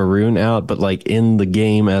counting Varun out, but like in the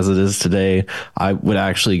game as it is today, I would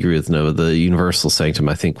actually agree with Nova. The Universal Sanctum,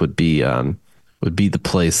 I think, would be the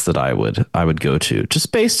place that I would go to,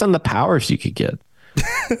 just based on the powers you could get.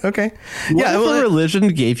 Okay. What if a religion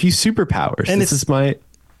gave you superpowers? And this is my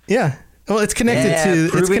Well, it's connected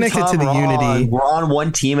to the unity. We're on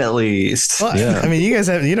one team at least. Well, I mean,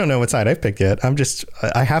 you don't know what side I've picked yet.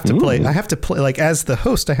 I have to play. I have to play, like, as the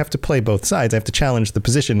host, I have to play both sides. I have to challenge the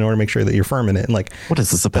position in order to make sure that you're firm in it. And like, what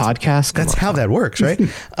is this, a podcast? That's how that works, right?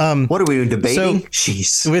 What are we doing, debating? So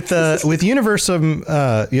Jeez. with Universum,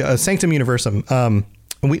 Sanctum Universum,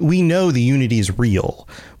 we know the unity is real.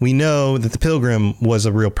 We know that the pilgrim was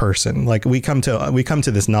a real person. Like we come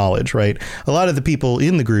to this knowledge, right? A lot of the people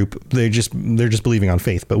in the group, they're just believing on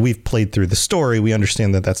faith, but we've played through the story. We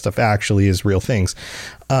understand that stuff actually is real things.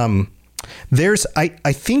 I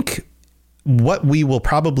think what we will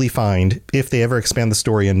probably find if they ever expand the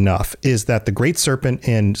story enough is that the Great Serpent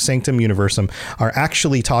and Sanctum Universum are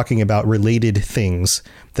actually talking about related things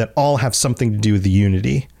that all have something to do with the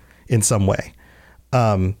unity in some way.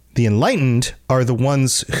 The Enlightened are the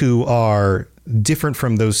ones who are different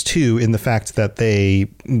from those two in the fact that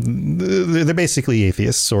they're basically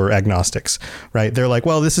atheists or agnostics, right? They're like,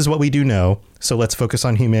 well, this is what we do know, so let's focus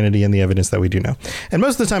on humanity and the evidence that we do know. And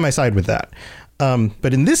most of the time I side with that.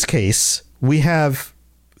 But in this case, we have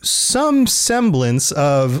some semblance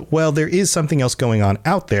of, well, there is something else going on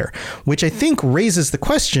out there, which I think raises the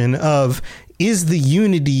question of, is the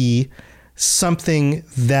unity something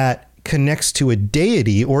that connects to a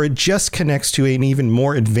deity, or it just connects to an even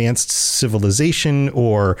more advanced civilization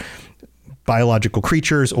or biological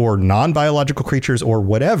creatures or non-biological creatures or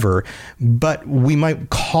whatever, but we might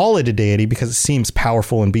call it a deity because it seems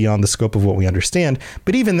powerful and beyond the scope of what we understand,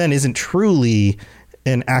 but even then isn't truly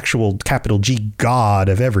an actual capital G God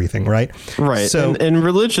of everything, right? Right. So, and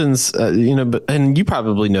religions, and you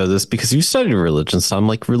probably know this because you studied religions. So I'm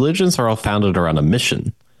like, religions are all founded around a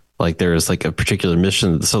mission. Like there's like a particular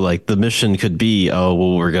mission. So like the mission could be, oh,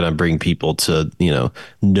 well, we're going to bring people to,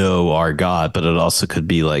 know our God. But it also could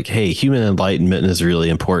be like, hey, human enlightenment is really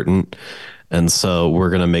important. And so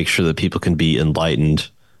we're going to make sure that people can be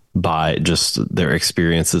enlightened by just their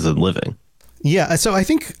experiences in living. Yeah. So I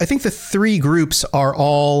think the three groups are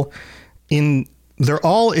all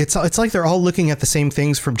it's like they're all looking at the same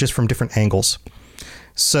things from different angles.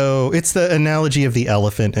 So it's the analogy of the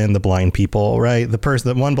elephant and the blind people, right?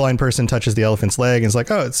 The one blind person touches the elephant's leg and is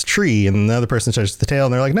like, oh, it's a tree. And the other person touches the tail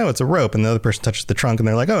and they're like, no, it's a rope. And the other person touches the trunk and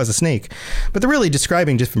they're like, oh, it's a snake. But they're really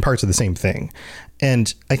describing different parts of the same thing.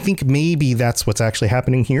 And I think maybe that's what's actually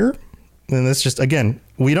happening here. And that's just, again,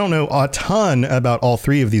 we don't know a ton about all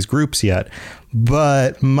three of these groups yet.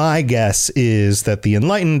 But my guess is that the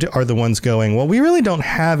Enlightened are the ones going, well, we really don't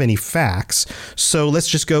have any facts. So let's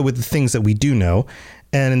just go with the things that we do know.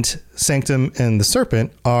 And Sanctum and the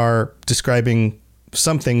Serpent are describing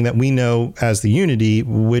something that we know as the unity,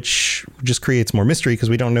 which just creates more mystery because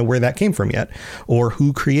we don't know where that came from yet or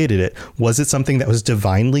who created it. Was it something that was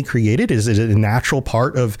divinely created? Is it a natural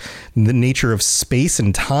part of the nature of space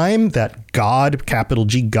and time that God, capital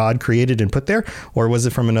G, God created and put there? Or was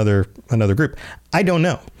it from another group? I don't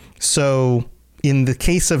know. So in the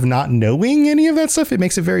case of not knowing any of that stuff, it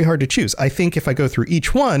makes it very hard to choose. I think if I go through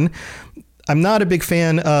each one, I'm not a big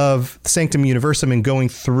fan of Sanctum Universum and going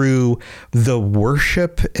through the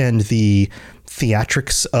worship and the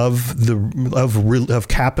theatrics of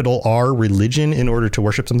capital R religion in order to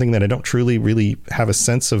worship something that I don't truly really have a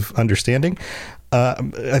sense of understanding.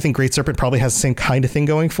 I think Great Serpent probably has the same kind of thing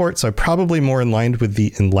going for it. So I'm probably more in line with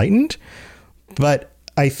the Enlightened, but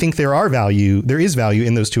I think there is value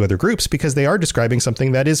in those two other groups because they are describing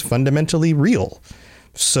something that is fundamentally real.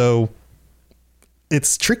 So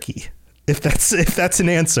it's tricky. If that's an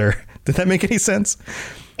answer, did that make any sense?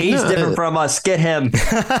 He's different from us. Get him.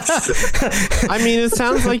 I mean, it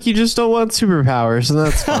sounds like you just don't want superpowers, and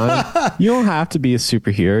that's fine. You don't have to be a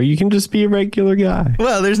superhero. You can just be a regular guy.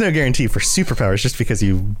 Well, there's no guarantee for superpowers just because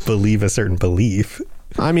you believe a certain belief.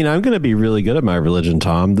 I mean, I'm going to be really good at my religion,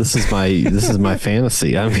 Tom. This is my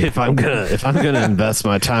fantasy. I mean, if I'm gonna invest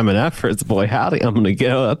my time and efforts, boy, howdy, I'm going to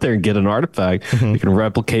go out there and get an artifact that can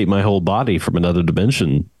replicate my whole body from another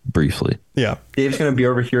dimension briefly. Yeah, Dave's going to be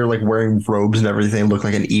over here like wearing robes and everything, look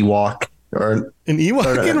like an Ewok or an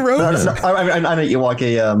Ewok in robes. No, I'm an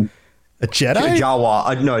Ewok, A Jedi?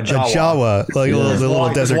 Jawa. No, a A Jawa. Jawa, like the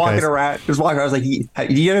little desert walking guys. around. Just walking around. I was like,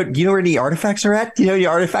 do you know where any artifacts are at? Do you know any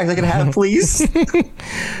artifacts I can have, please?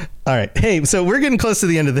 All right. Hey, so we're getting close to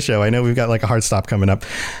the end of the show. I know we've got like a hard stop coming up.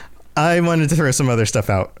 I wanted to throw some other stuff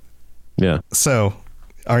out. Yeah. So,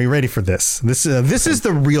 are you ready for this? This is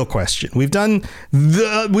the real question. We've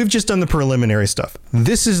just done the preliminary stuff.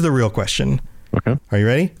 This is the real question. Okay. Are you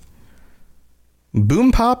ready?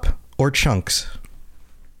 Boom Pop or Chunks?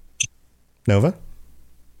 Nova?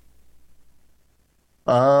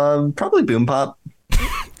 Probably Boom Pop.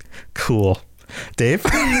 Cool. Dave?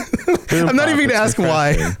 I'm not even going to ask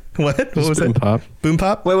why. What was Boom it? Pop. Boom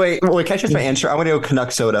Pop? Wait. Can I change my answer? I want to go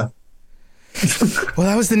Canuck Soda. Well,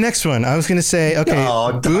 that was the next one. I was going to say, okay,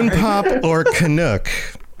 Oh, Boom darn. Pop or Canuck?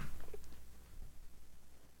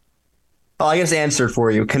 Oh, I guess I answered for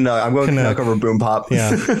you. Canuck. I'm going Canuck. Canuck over Boom Pop.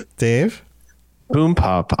 Yeah. Dave? Boom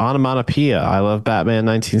Pop. Onomatopoeia. I love Batman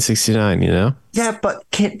 1969, you know? Yeah, but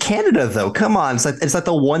Canada though. Come on, it's like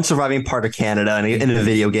the one surviving part of Canada in a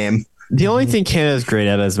video game. The only thing Canada's great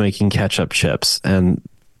at is making ketchup chips, and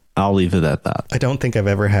I'll leave it at that. I don't think I've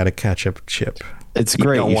ever had a ketchup chip. It's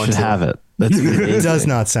great. don't You want should to. have it. That's It amazing. does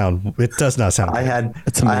not sound I good. had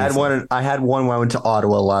It's I had amazing. one when I went to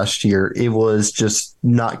Ottawa last year. It was just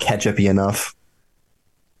not ketchupy enough.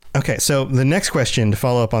 Okay, so the next question to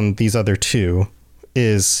follow up on these other two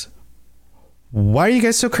is, why are you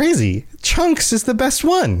guys so crazy? Chunks is the best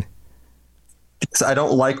one. So I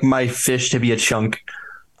don't like my fish to be a chunk.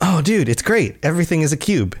 Oh, dude, it's great. Everything is a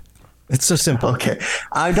cube. It's so simple. Okay,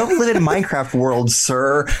 I don't live in Minecraft world,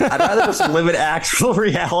 sir. I'd rather just live in actual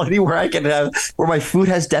reality where where my food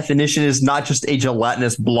has definition, is not just a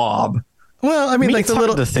gelatinous blob. Well, I mean, like it's hard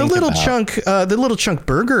to think about. the little chunk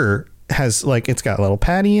burger has like, it's got a little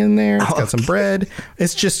patty in there. It's got some bread.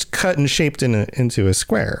 It's just cut and shaped into a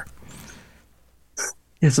square.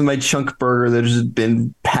 It's my chunk burger that has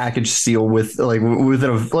been packaged sealed with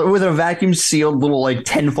a vacuum sealed little like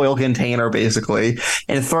tinfoil container basically,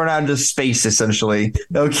 and thrown out into space essentially.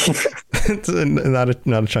 Okay. It's not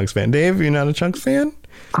a Chunks fan. Dave, you're not a Chunks fan?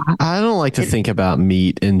 I don't like to think about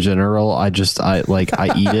meat in general. I eat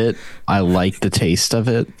it. I like the taste of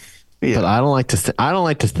it. Yeah. But I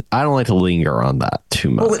don't like to linger on that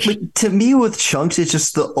too much. Well, like, to me, with chunks, it's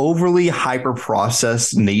just the overly hyper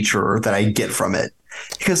processed nature that I get from it.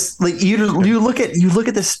 Because like you look at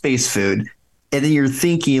the space food, and then you're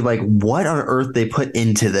thinking like, what on earth they put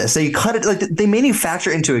into this? They cut it, like they manufacture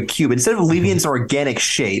it into a cube instead of leaving its organic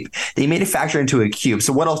shape. They manufacture it into a cube.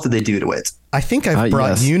 So what else did they do to it? I think I've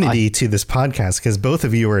brought yes, unity to this podcast because both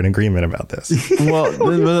of you are in agreement about this.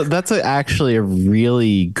 Well, that's actually a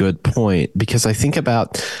really good point, because I think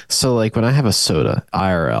about, so like when I have a soda,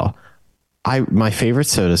 IRL, my favorite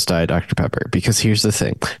soda is Diet Dr. Pepper, because here's the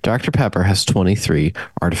thing. Dr. Pepper has 23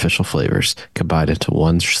 artificial flavors combined into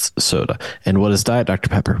one soda. And what is Diet Dr.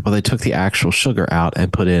 Pepper? Well, they took the actual sugar out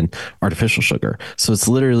and put in artificial sugar. So it's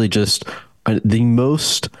literally just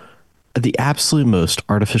the absolute most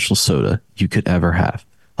artificial soda you could ever have.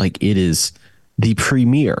 Like, it is the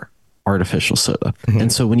premier artificial soda.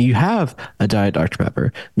 And so when you have a Diet Dr.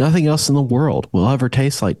 Pepper, nothing else in the world will ever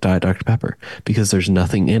taste like Diet Dr. Pepper, because there's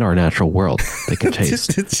nothing in our natural world that can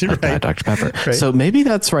taste It's like right. Diet Dr. Pepper. Right. So maybe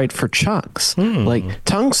that's right for Chunks. Like,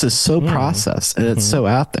 Chunks is so processed and it's so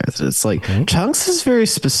out there that it's like, Chunks is very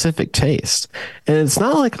specific taste. And it's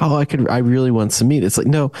not like, oh, I really want some meat. It's like,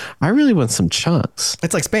 no, I really want some chunks.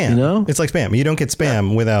 It's like Spam. You know? It's like Spam. You don't get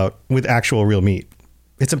Spam with actual real meat.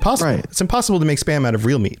 It's impossible. Right. It's impossible to make Spam out of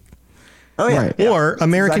real meat. Oh yeah, Right. yeah. Or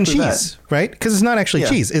American Exactly cheese, right? Because it's not actually Yeah.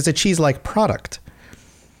 cheese. It's a cheese-like product.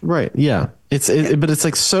 Right. Yeah. But it's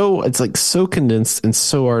like so condensed and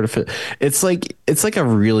so artificial. It's like a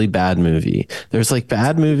really bad movie. There's like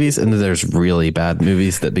bad movies, and then there's really bad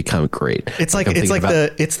movies that become great. It's like I'm thinking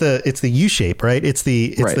about- the U shape, right? It's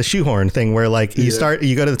the Right. shoehorn thing where like you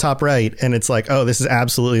go to the top right and it's like, oh, this is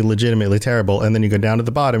absolutely legitimately terrible, and then you go down to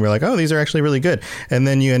the bottom, you're like, oh, these are actually really good, and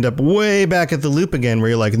then you end up way back at the loop again where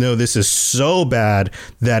you're like, no, this is so bad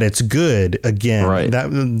that it's good again. Right.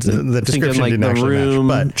 That the thinking description like didn't The actually Room,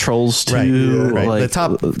 match, but Trolls 2, right. like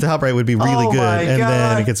The top right would be really Oh good, my and then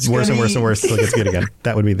God, it gets it's worse and gonna worse and worse until it gets good again.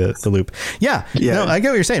 That would be the loop. Yeah. Yeah. No, I get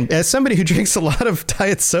what you're saying. As somebody who drinks a lot of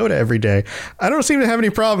diet soda every day, I don't seem to have any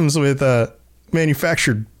problems with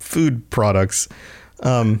manufactured food products.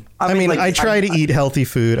 I mean, like, I try to eat healthy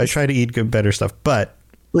food. I try to eat good, better stuff, but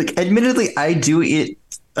Like, admittedly, I do eat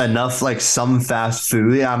enough like some fast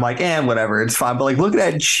food. Yeah, I'm like, whatever, it's fine. But like, looking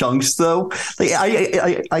at chunks though, like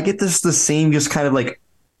I get the same just kind of like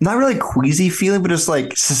not really queasy feeling, but just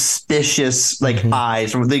like suspicious, like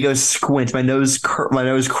eyes. When they go squint, my nose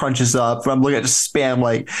crunches up. I'm looking at the spam,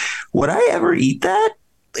 like, would I ever eat that?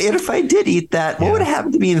 And if I did eat that, what would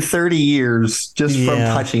happen to me in 30 years just from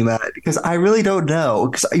touching that? Because I really don't know.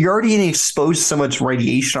 Because you're already getting exposed to so much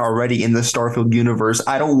radiation already in the Starfield universe.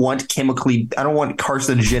 I don't want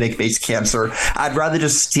carcinogenic based cancer. I'd rather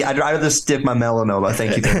just stick my melanoma.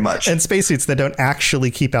 Thank you very much. And spacesuits that don't actually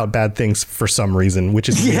keep out bad things for some reason, which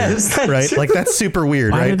is weird, right? Like that's super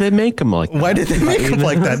weird, right? Why did they make them like that? Why did they make them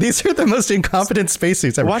like that? These are the most incompetent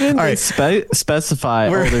spacesuits ever. Why didn't they specify,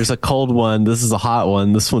 there's a cold one, this is a hot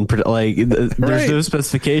one, this one, like, there's no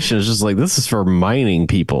specification. It's just like, this is for mining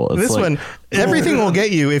people. It's this like, one, everything will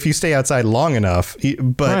get you if you stay outside long enough.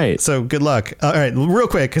 But so good luck. All right, real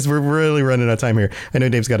quick, because we're really running out of time here. I know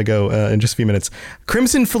Dave's got to go in just a few minutes.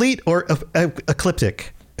 Crimson Fleet or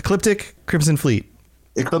Ecliptic? Ecliptic, Crimson Fleet.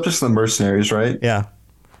 Ecliptic's the mercenaries, right? Yeah.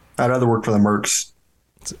 I'd rather work for the mercs.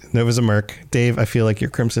 Nova's a merc. Dave, I feel like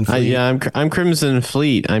you're Crimson Fleet. Yeah, I'm Crimson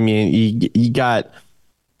Fleet. I mean, you got...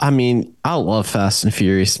 I mean, I love Fast and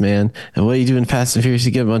Furious, man. And what you do in Fast and Furious,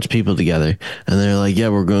 you get a bunch of people together, and they're like, "Yeah,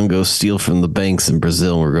 we're going to go steal from the banks in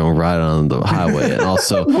Brazil, and we're going to ride on the highway." And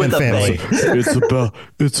also, with family.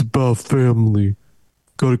 It's about family.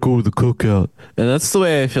 Got to go to the cookout, and that's the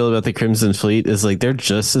way I feel about the Crimson Fleet. Is like they're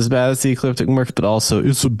just as bad as the Ecliptic Merc, but also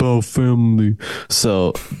it's about family.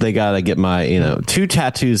 So they got to get my 2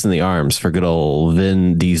 tattoos in the arms for good old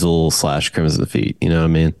Vin Diesel / Crimson Fleet. You know what I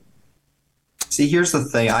mean? See, here's the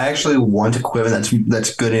thing. I actually want equipment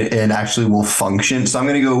that's good and actually will function. So I'm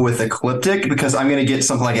going to go with Ecliptic because I'm going to get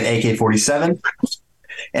something like an AK-47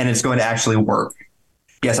 and it's going to actually work.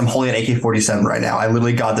 Yes, I'm holding an AK-47 right now. I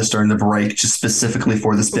literally got this during the break just specifically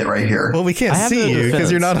for this bit right here. Well, we can't see you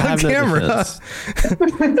because you're not on camera.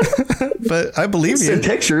 But I believe you. I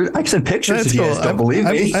can send pictures if you guys don't believe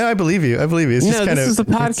me. I believe you. I believe you. It's just this is a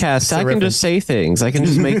podcast. I can just say things. I can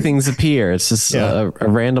just make things appear. It's just a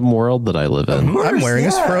random world that I live in. I'm wearing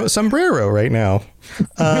a sombrero right now.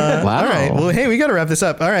 Wow. All right. Well, hey, we got to wrap this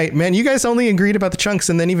up. All right, man. You guys only agreed about the chunks,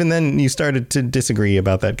 and then even then you started to disagree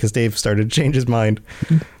about that because Dave started to change his mind.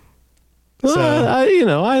 Well,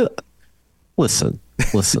 I listen.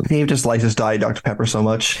 Dave just likes his Diet Dr. Pepper so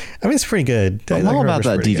much. I mean, it's pretty good. I'm all about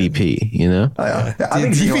that DDP, you know? I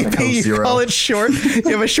think DDP, you call it short.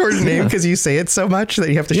 You have a short name because you say it so much that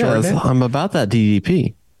you have to shorten it. I'm about that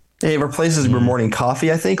DDP. It replaces your morning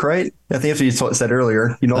coffee, I think, right? I think that's what you said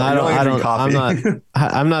earlier. I don't drink coffee.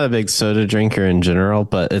 I'm not a big soda drinker in general,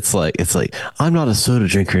 but it's like I'm not a soda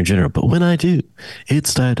drinker in general, but when I do,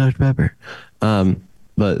 it's Diet Dr. Pepper.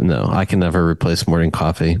 But no, I can never replace morning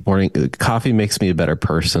coffee. Morning coffee makes me a better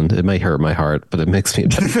person. It may hurt my heart, but it makes me a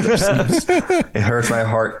better person. It hurts my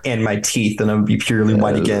heart and my teeth, and I'll be purely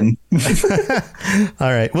white again. All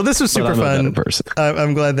right. Well, this was super fun.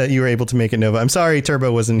 I'm glad that you were able to make it, Nova. I'm sorry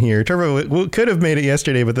Turbo wasn't here. Turbo could have made it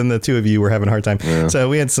yesterday, but then the two of you were having a hard time. Yeah. So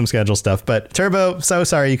we had some schedule stuff. But Turbo, so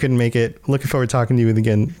sorry you couldn't make it. Looking forward to talking to you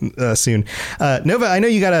again soon. Nova, I know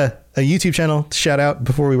you got a YouTube channel to shout out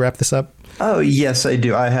before we wrap this up. Oh, yes, I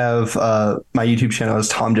do. I have my YouTube channel, as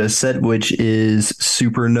Tom just said, which is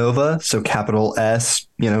Supernova. So capital S,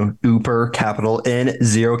 Ooper, capital N,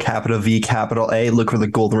 0, capital V, capital A. Look for the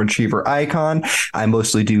golden retriever icon. I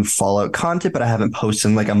mostly do Fallout content, but I haven't posted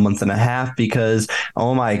in like a month and a half because,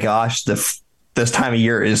 oh my gosh, this time of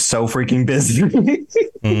year is so freaking busy.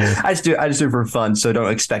 I just do it for fun. So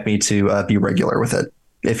don't expect me to be regular with it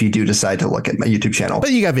if you do decide to look at my YouTube channel.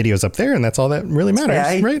 But you got videos up there, and that's all that really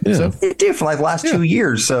matters, right? Yeah. So, I did for like the last 2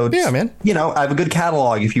 years. So, man. I have a good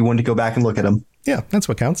catalog if you want to go back and look at them. Yeah, that's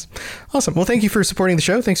what counts. Awesome. Well, thank you for supporting the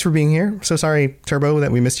show. Thanks for being here. So sorry, Turbo,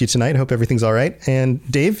 that we missed you tonight. Hope everything's all right. And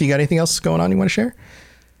Dave, you got anything else going on you want to share?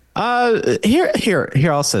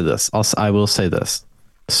 Here, I'll say this. I will say this.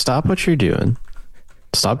 Stop what you're doing.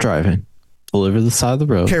 Stop driving. Pull over the side of the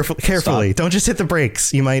road. Carefully. Stop. Don't just hit the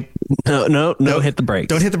brakes. You might. No, hit the brakes.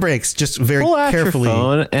 Don't hit the brakes. Just very pull out carefully. Your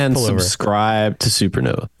phone and subscribe to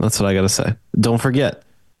Supernova. That's what I got to say. Don't forget.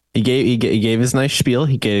 He gave his nice spiel.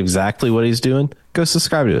 He gave exactly what he's doing. Go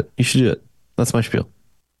subscribe to it. You should do it. That's my spiel.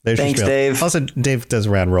 Thanks, Dave. Also, Dave does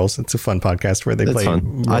Rad Rolls. It's a fun podcast where they play.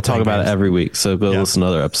 Fun. I talk about it every week, so go listen to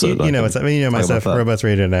another episode. You know my stuff. Robots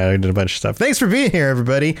Radio, and I did a bunch of stuff. Thanks for being here,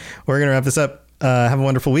 everybody. We're going to wrap this up. Have a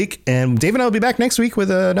wonderful week. And Dave and I will be back next week with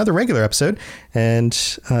another regular episode. And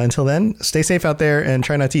until then, stay safe out there and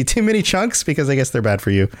try not to eat too many chunks because I guess they're bad for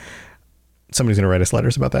you. Somebody's going to write us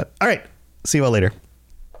letters about that. All right. See you all later.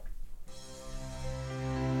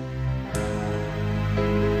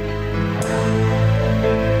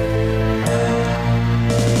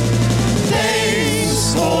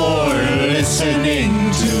 Thanks for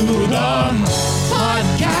listening to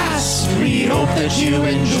that you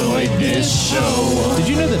enjoyed this show. Did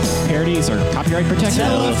you know that parodies are copyright protected?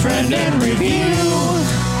 Tell a friend and review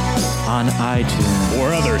On iTunes.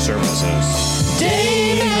 Or other services.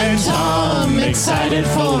 Dave and Tom excited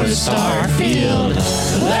for Starfield.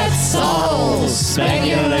 Let's all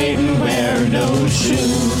speculate and wear no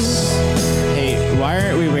shoes. Hey, why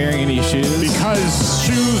aren't we wearing any shoes? Because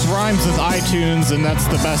shoes rhymes with iTunes, and that's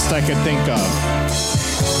the best I could think of.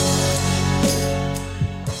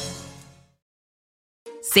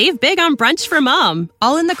 Save big on brunch for mom,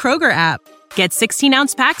 all in the Kroger app. Get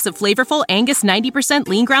 16-ounce packs of flavorful Angus 90%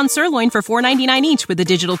 lean ground sirloin for $4.99 each with a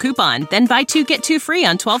digital coupon. Then buy 2, get 2 free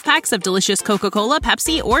on 12 packs of delicious Coca-Cola,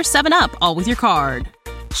 Pepsi, or 7-Up, all with your card.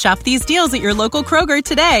 Shop these deals at your local Kroger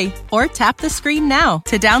today, or tap the screen now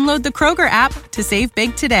to download the Kroger app to save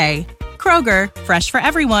big today. Kroger, fresh for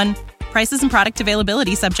everyone. Prices and product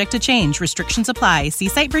availability subject to change. Restrictions apply. See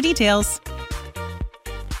site for details.